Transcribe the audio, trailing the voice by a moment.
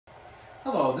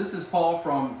Hello, this is Paul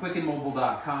from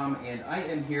quickandmobile.com, and I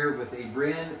am here with a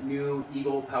brand new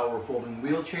Eagle Power folding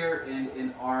wheelchair and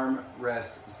an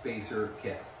armrest spacer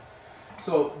kit.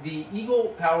 So the Eagle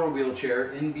Power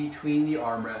wheelchair, in between the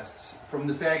armrests from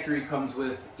the factory, comes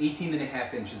with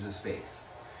 18.5 inches of space.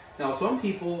 Now some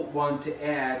people want to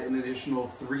add an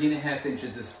additional 3.5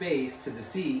 inches of space to the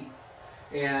seat,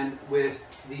 and with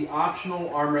the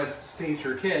optional armrest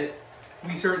spacer kit,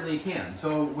 we certainly can.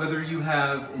 So whether you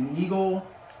have an Eagle,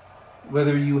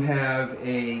 whether you have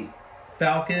a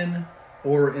Falcon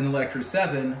or an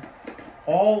Electra7,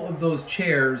 all of those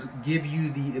chairs give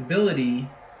you the ability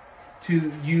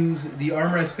to use the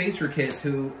armrest spacer kit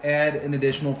to add an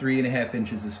additional 3.5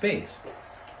 inches of space.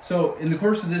 So in the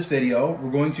course of this video, we're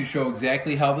going to show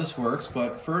exactly how this works,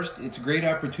 but first it's a great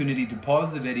opportunity to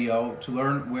pause the video to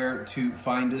learn where to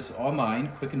find us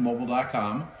online,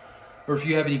 quickandmobile.com. Or if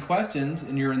you have any questions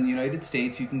and you're in the United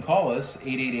States, you can call us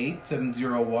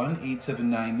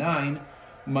 888-701-8799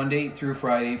 Monday through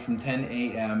Friday from 10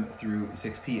 a.m. through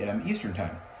 6 p.m. Eastern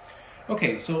Time.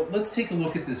 Okay, so let's take a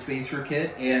look at this spacer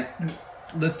kit and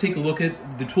let's take a look at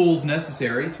the tools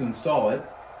necessary to install it.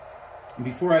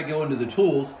 Before I go into the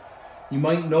tools, you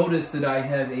might notice that I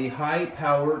have a high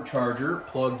power charger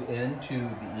plugged into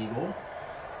the Eagle.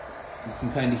 You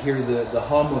can kind of hear the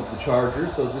hum of the charger,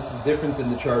 so this is different than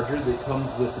the charger that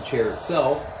comes with the chair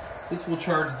itself. This will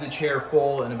charge the chair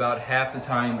full in about half the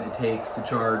time it takes to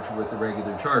charge with the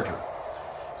regular charger.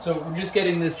 So we're just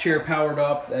getting this chair powered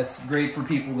up. That's great for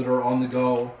people that are on the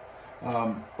go.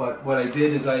 But what I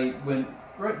did is I went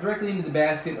directly into the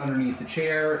basket underneath the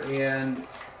chair, and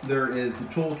there is the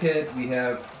toolkit. We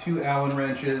have 2 Allen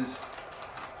wrenches.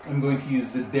 I'm going to use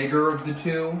the bigger of the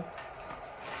 2.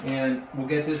 And we'll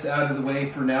get this out of the way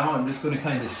for now. I'm just going to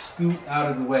kind of scoot out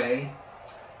of the way.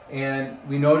 And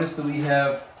we notice that we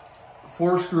have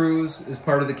 4 screws as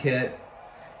part of the kit.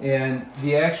 And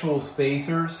the actual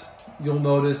spacers, you'll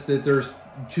notice that there's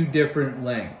 2 different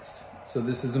lengths. So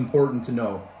this is important to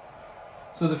know.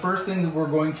 So the first thing that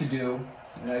we're going to do,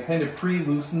 and I kind of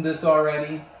pre-loosened this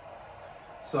already.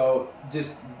 So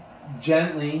just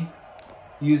gently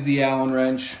use the Allen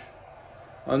wrench,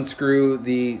 unscrew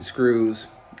the screws.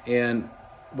 And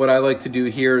what I like to do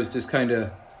here is just kind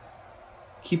of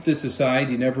keep this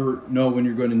aside. You never know when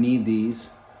you're going to need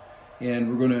these. And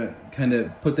we're going to kind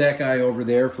of put that guy over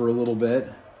there for a little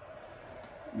bit.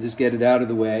 Just get it out of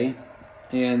the way.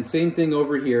 And same thing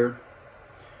over here.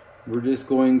 We're just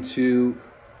going to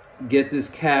get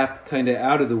this cap kind of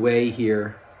out of the way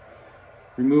here.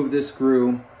 Remove this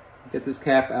screw. Get this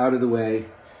cap out of the way.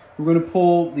 We're going to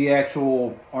pull the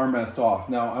actual armrest off.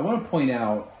 Now I want to point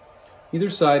out, either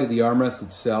side of the armrest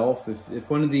itself, if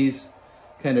one of these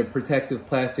kind of protective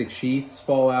plastic sheaths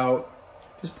fall out,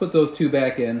 just put those 2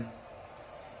 back in.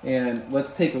 And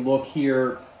let's take a look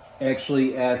here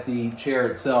actually at the chair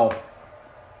itself.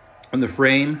 On the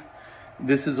frame,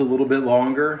 this is a little bit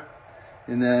longer,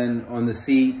 and then on the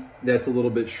seat, that's a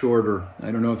little bit shorter. I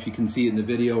don't know if you can see it in the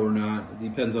video or not. It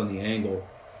depends on the angle.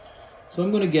 So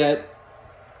I'm going to get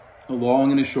a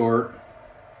long and a short.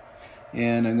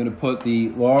 And I'm going to put the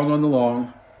long on the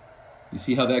long. You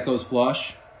see how that goes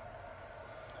flush?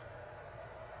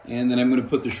 And then I'm going to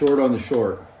put the short on the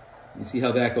short. You see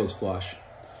how that goes flush?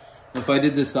 If I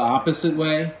did this the opposite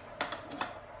way,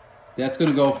 that's going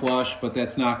to go flush, but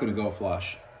that's not going to go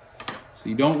flush. So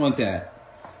you don't want that.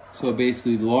 So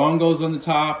basically the long goes on the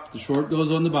top, the short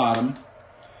goes on the bottom.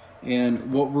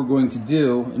 And what we're going to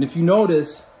do, and if you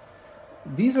notice,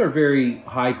 these are very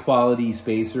high quality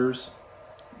spacers.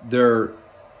 They're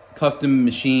custom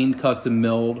machined, custom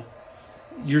milled.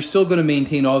 You're still going to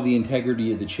maintain all the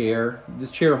integrity of the chair.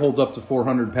 This chair holds up to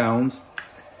 400 pounds.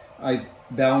 I've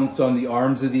balanced on the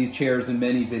arms of these chairs in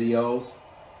many videos,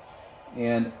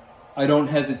 and I don't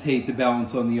hesitate to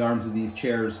balance on the arms of these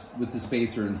chairs with the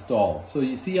spacer installed. So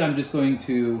you see, I'm just going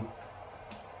to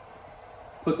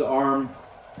put the arm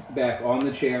back on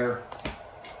the chair.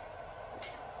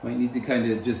 Might need to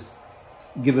kind of just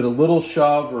give it a little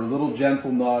shove or a little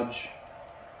gentle nudge.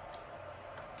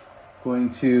 Going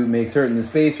to make certain the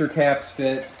spacer caps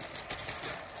fit.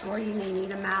 Or you may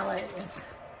need a mallet.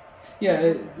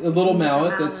 Yeah, a little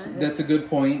mallet. That's a good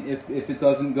point. If it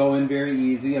doesn't go in very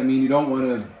easy, I mean, you don't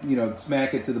want to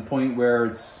smack it to the point where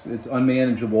it's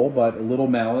unmanageable. But a little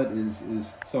mallet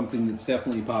is something that's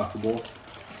definitely possible.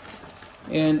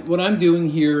 And what I'm doing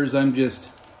here is I'm just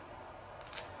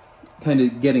kind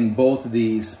of getting both of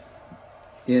these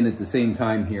in at the same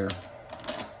time here,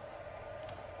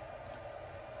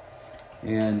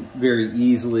 and very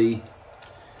easily.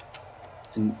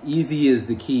 And easy is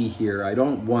the key here. I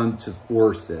don't want to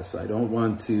force this. I don't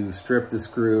want to strip the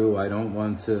screw. I don't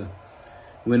want to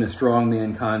win a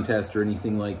strongman contest or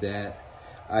anything like that.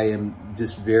 I am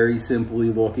just very simply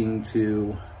looking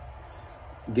to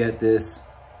get this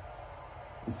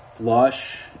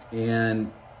flush,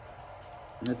 and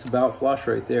that's about flush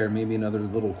right there. Maybe another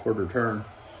little quarter turn.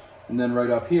 And then right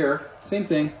up here, same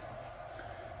thing.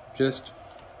 Just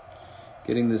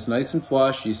getting this nice and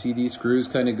flush. You see these screws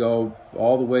kind of go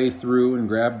all the way through and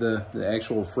grab the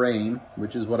actual frame,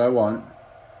 which is what I want.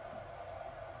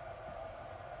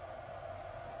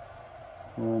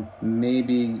 Well,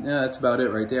 maybe, that's about it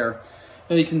right there.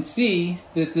 Now you can see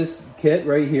that this kit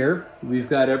right here, we've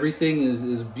got everything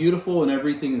is beautiful and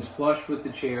everything is flush with the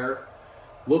chair.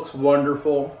 Looks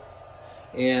wonderful.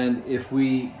 And if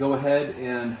we go ahead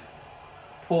and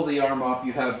pull the arm up,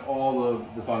 you have all of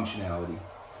the functionality.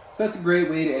 So that's a great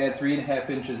way to add 3.5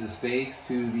 inches of space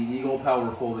to the Eagle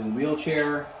Power Folding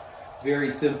Wheelchair.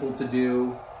 Very simple to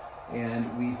do, and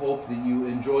we hope that you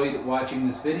enjoyed watching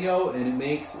this video and it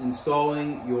makes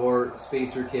installing your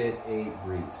spacer kit a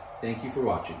breeze. Thank you for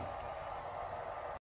watching.